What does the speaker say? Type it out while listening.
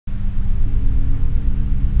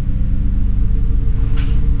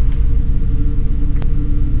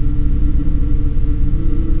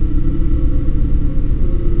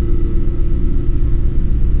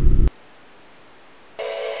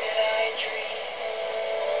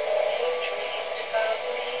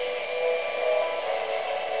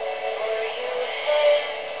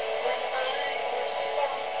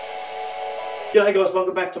G'day guys,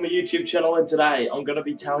 welcome back to my YouTube channel, and today I'm going to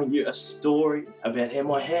be telling you a story about how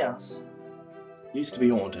my house used to be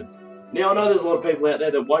haunted. Now I know there's a lot of people out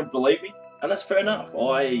there that won't believe me, and that's fair enough.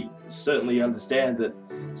 I certainly understand that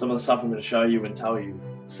some of the stuff I'm going to show you and tell you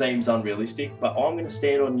seems unrealistic, but I'm going to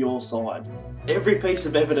stand on your side. Every piece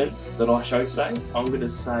of evidence that I show today, I'm going to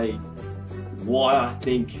say why I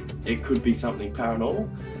think it could be something paranormal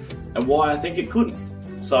and why I think it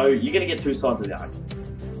couldn't. So you're going to get two sides of the argument.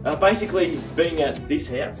 Basically, being at this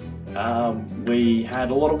house, we had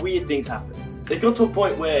a lot of weird things happen. It got to a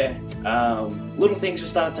point where little things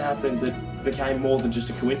just started to happen that became more than just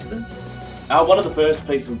a coincidence. One of the first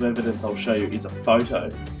pieces of evidence I'll show you is a photo.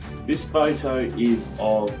 This photo is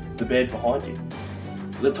of the bed behind you.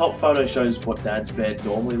 The top photo shows what Dad's bed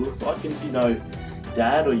normally looks like, and if you know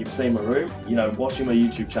Dad or you've seen my room, you know, watching my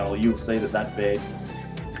YouTube channel, you'll see that that bed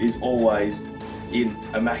is always in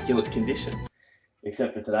immaculate condition.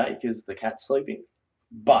 Except for today, because the cat's sleeping.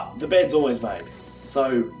 But the bed's always made.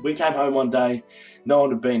 So we came home one day, no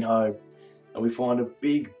one had been home, and we find a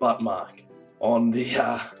big butt mark on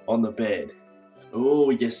the bed.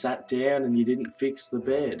 Oh, you sat down and you didn't fix the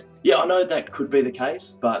bed. Yeah, I know that could be the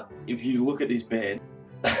case, but if you look at this bed,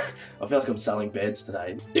 I feel like I'm selling beds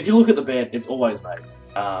today. If you look at the bed, it's always made.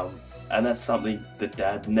 And that's something that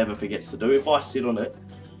Dad never forgets to do. If I sit on it,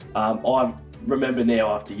 remember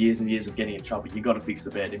now, after years and years of getting in trouble, you got to fix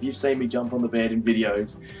the bed. If you've seen me jump on the bed in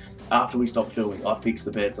videos after we stopped filming, I fix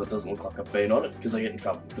the bed so it doesn't look like I've been on it because I get in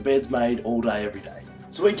trouble. The bed's made all day, every day.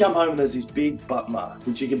 So we come home and there's this big butt mark,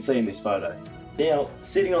 which you can see in this photo. Now,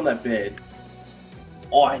 sitting on that bed,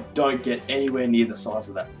 I don't get anywhere near the size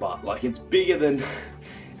of that butt. Like, it's bigger than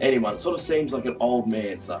anyone. It sort of seems like an old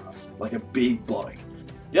man's ass, like a big bloke.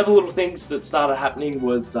 The other little things that started happening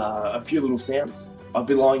was a few little sounds. I'd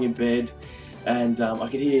be lying in bed, and I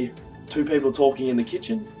could hear two people talking in the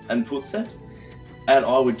kitchen and footsteps, and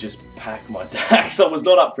I would just pack my tax. I was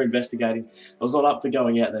not up for investigating, I was not up for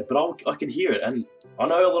going out there, but I could hear it. And I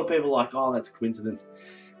know a lot of people are like, oh, that's coincidence,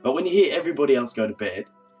 but when you hear everybody else go to bed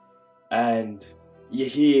and you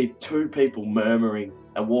hear two people murmuring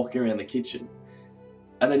and walking around the kitchen,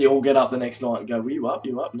 and then you all get up the next night and go, were you up?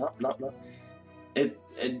 You up? No, no, no. It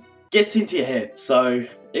gets into your head. So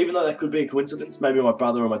even though that could be a coincidence, maybe my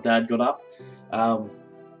brother or my dad got up,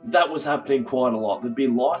 that was happening quite a lot. There'd be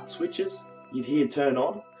light switches you'd hear turn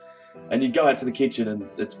on, and you'd go out to the kitchen and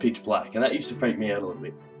it's pitch black, and that used to freak me out a little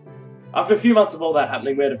bit. After a few months of all that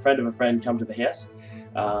happening, we had a friend of a friend come to the house,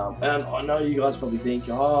 and I know you guys probably think,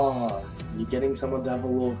 oh, you're getting someone to have a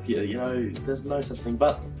look, you know, there's no such thing,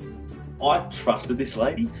 but I trusted this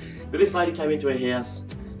lady. But this lady came into her house,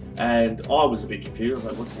 and I was a bit confused. I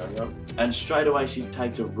was like, what's going on? And straight away she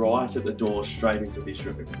takes a right at the door straight into this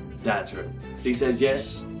room, Dad's room. She says,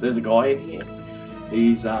 yes, there's a guy in here.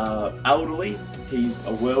 He's elderly. He's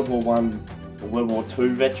a World War I or World War II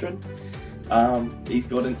veteran. He's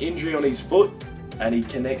got an injury on his foot, and he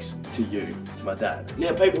connects to you, to my dad.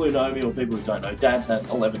 Now, people who know me or people who don't know, Dad's had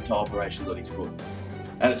 11 toe operations on his foot,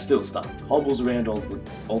 and it's still stuck. Hobbles around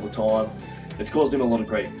all the time. It's caused him a lot of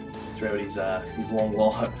grief throughout his long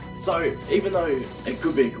life. So even though it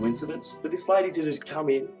could be a coincidence, for this lady to just come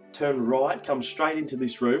in, turn right, come straight into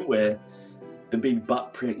this room where the big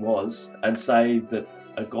butt print was, and say that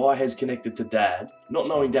a guy has connected to Dad, not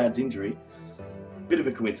knowing Dad's injury, bit of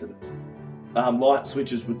a coincidence. Light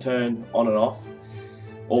switches would turn on and off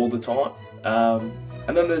all the time.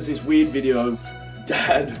 And then there's this weird video of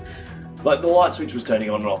Dad, like the light switch was turning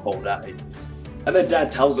on and off all day. And then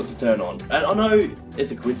Dad tells it to turn on. And I know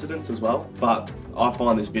it's a coincidence as well, but I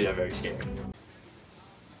find this video very scary.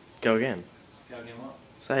 Go again. Go again what?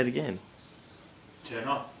 Say it again. Turn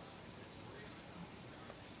off.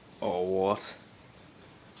 Oh, what?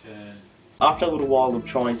 Turn. After a little while of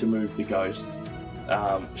trying to move the ghost,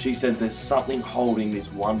 she said there's something holding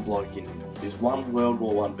this one bloke in him. This one World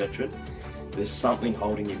War I veteran. There's something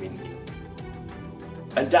holding him in here.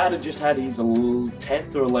 And Dad had just had his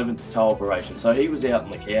 10th or 11th toe operation, so he was out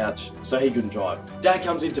on the couch, so he couldn't drive. Dad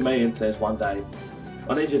comes into me and says one day,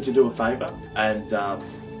 I need you to do a favour, and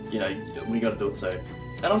you know, we got to do it soon.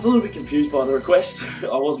 And I was a little bit confused by the request.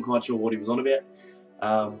 I wasn't quite sure what he was on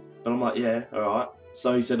about, but I'm like, yeah, alright.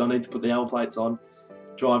 So he said I need to put the L plates on,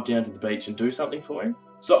 drive down to the beach and do something for him.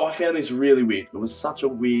 So I found this really weird. It was such a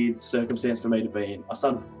weird circumstance for me to be in. I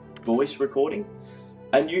started voice recording.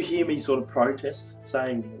 And you hear me sort of protest,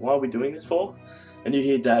 saying, why are we doing this for? And you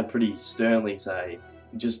hear Dad pretty sternly say,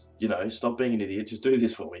 just, you know, stop being an idiot, just do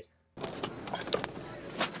this for me.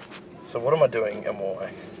 So what am I doing and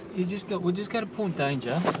why? We'll just go to Point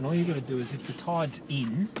Danger, and all you got to do is, if the tide's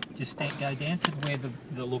in, just go down to where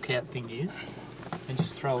the lookout thing is, and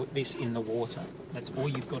just throw this in the water. That's all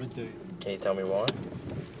you've got to do. Can you tell me why?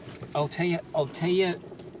 I'll tell you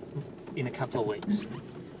in a couple of weeks.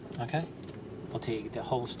 Okay? I'll tell you the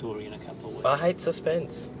whole story in a couple of weeks. I hate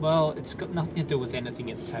suspense. Well, it's got nothing to do with anything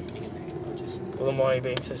that's happening in there. Well, then why are you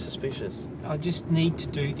being so suspicious? I just need to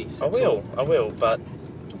do this. I will, but...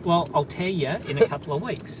 Well, I'll tell you in a couple of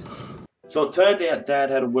weeks. So it turned out Dad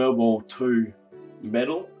had a World War II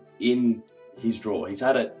medal in his drawer. He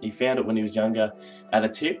found it when he was younger at a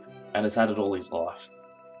tip, and has had it all his life.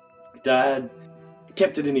 Dad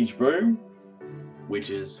kept it in his room,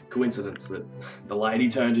 which is coincidence that the lady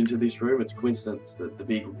turned into this room. It's coincidence that the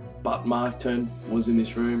big butt mark was in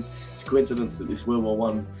this room. It's coincidence that this World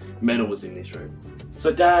War I medal was in this room.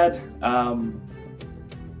 So Dad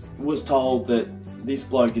was told that this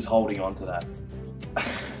bloke is holding on to that.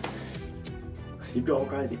 You've gone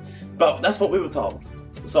crazy. But that's what we were told.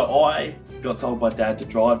 So I got told by Dad to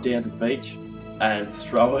drive down to the beach and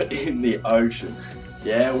throw it in the ocean.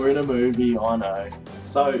 Yeah, we're in a movie, I know.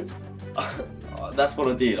 So that's what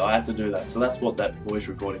I did. I had to do that. So that's what that voice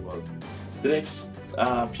recording was. The next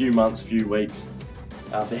few months, few weeks,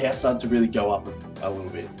 the house started to really go up a little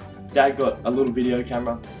bit. Dad got a little video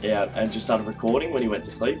camera out and just started recording when he went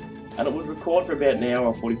to sleep. And it would record for about an hour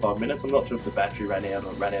or 45 minutes. I'm not sure if the battery ran out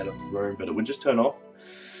or ran out of room, but it would just turn off.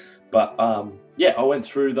 But yeah, I went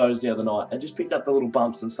through those the other night and just picked up the little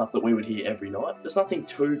bumps and stuff that we would hear every night. There's nothing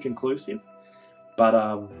too conclusive. But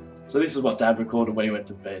so this is what Dad recorded when he went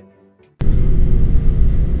to bed.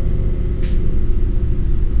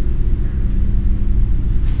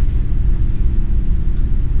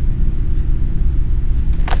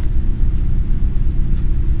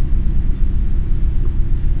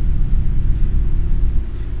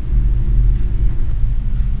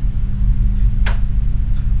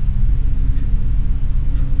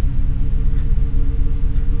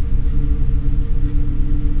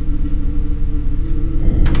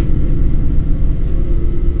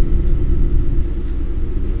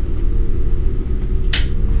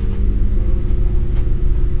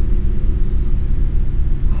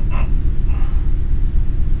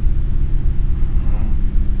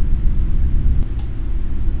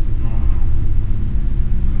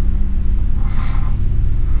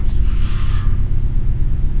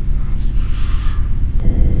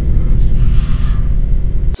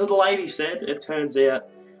 So the lady said, it turns out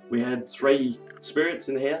we had 3 spirits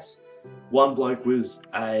in the house. One bloke was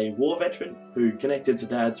a war veteran who connected to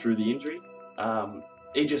Dad through the injury.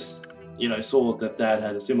 He just, saw that Dad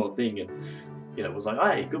had a similar thing and, was like,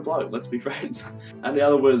 hey, good bloke, let's be friends. And the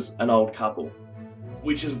other was an old couple,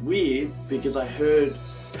 which is weird because I heard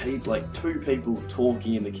like 2 people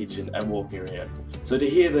talking in the kitchen and walking around. So to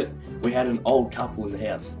hear that we had an old couple in the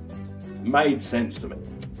house made sense to me.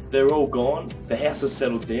 They're all gone, the house has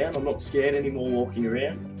settled down, I'm not scared anymore walking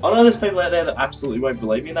around. I know there's people out there that absolutely won't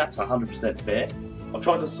believe me, and that's 100% fair. I've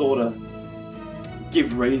tried to sort of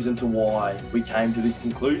give reason to why we came to this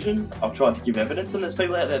conclusion. I've tried to give evidence, and there's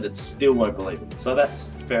people out there that still won't believe it. So that's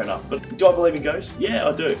fair enough. But do I believe in ghosts? Yeah,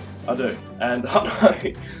 I do. And I know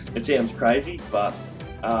it sounds crazy, but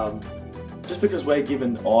just because we're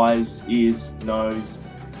given eyes, ears, nose,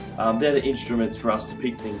 they're the instruments for us to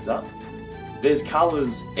pick things up. There's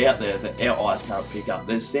colours out there that our eyes can't pick up.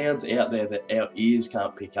 There's sounds out there that our ears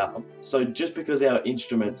can't pick up. So just because our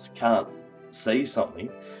instruments can't see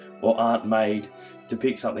something or aren't made to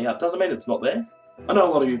pick something up doesn't mean it's not there. I know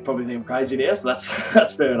a lot of you probably think I'm crazy now, so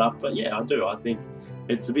that's fair enough. But yeah, I do. I think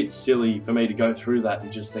it's a bit silly for me to go through that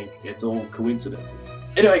and just think it's all coincidences.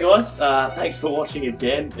 Anyway guys, thanks for watching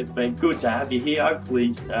again. It's been good to have you here.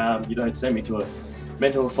 Hopefully you don't send me to a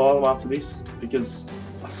mental asylum after this, because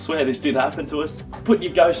I swear this did happen to us. Put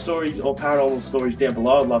your ghost stories or paranormal stories down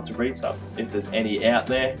below. I'd love to read some if there's any out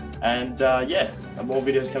there. And yeah, more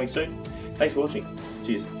videos coming soon. Thanks for watching.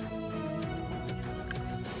 Cheers.